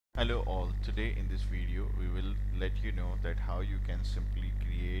Hello all, today in this video we will let you know that how you can simply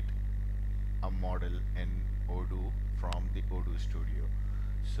create a model in Odoo from the Odoo studio.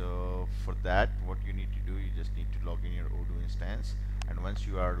 So for that what you need to do, you just need to log in your Odoo instance, and once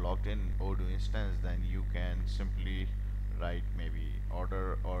you are logged in Odoo instance, then you can simply write maybe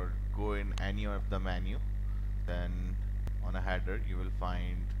order or go in any of the menu. Then on a header you will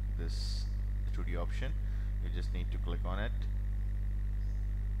find this studio option. You just need to click on it,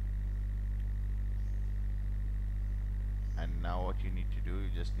 and now what you need to do, you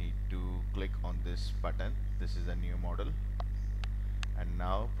just need to click on this button. This is a new model, and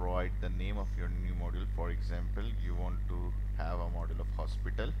now provide the name of your new model. For example, you want to have a model of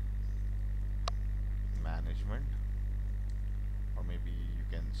hospital management, or maybe you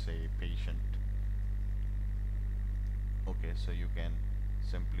can say patient. Okay, so you can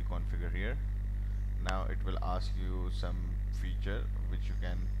simply configure here. Now it will ask you some feature which you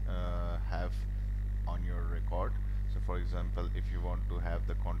can have on your record. So for example, if you want to have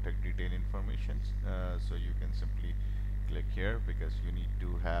the contact detail information, so you can simply click here, because you need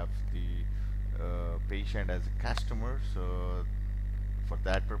to have the patient as a customer. So for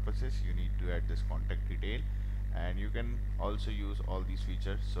that purposes you need to add this contact detail, and you can also use all these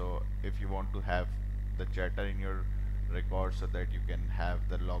features. So if you want to have the chatter in your record, so that you can have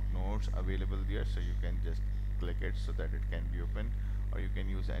the log notes available there, so you can just click it so that it can be open, or you can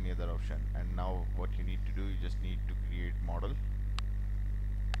use any other option. And now what you need to do, you just need to create model.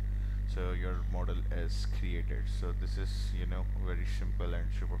 So your model is created. So this is, very simple and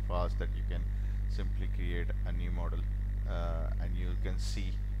super fast, that you can simply create a new model, and you can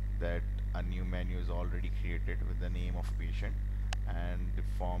see that a new menu is already created with the name of patient, and the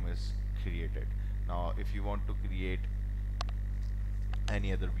form is created. Now if you want to create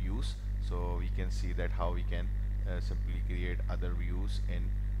any other views, so we can see that how we can simply create other views in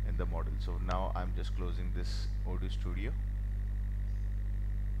the model. So now I'm just closing this Odoo Studio,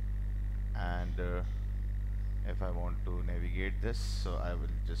 and if I want to navigate this, so I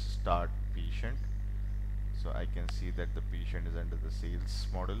will just start patient. So I can see that the patient is under the sales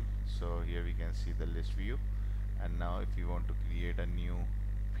model. So here we can see the list view, and now if you want to create a new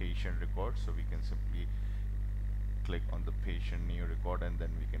patient record, so we can simply click on the patient new record, and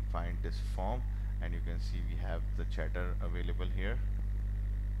then we can find this form, and you can see we have the chatter available here.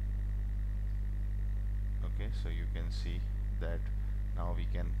 Okay, so you can see that now we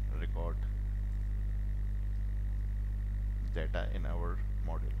can record data in our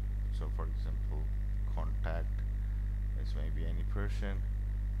model. So for example, contact is maybe any person,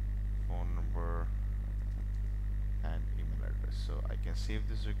 phone number and email address. So I can save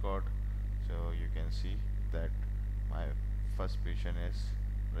this record. So you can see that my first patient is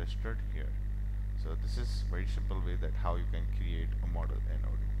registered here. So this is very simple way that how you can create a model in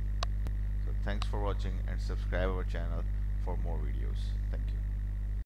Odoo. So thanks for watching, and subscribe our channel for more videos. Thank you.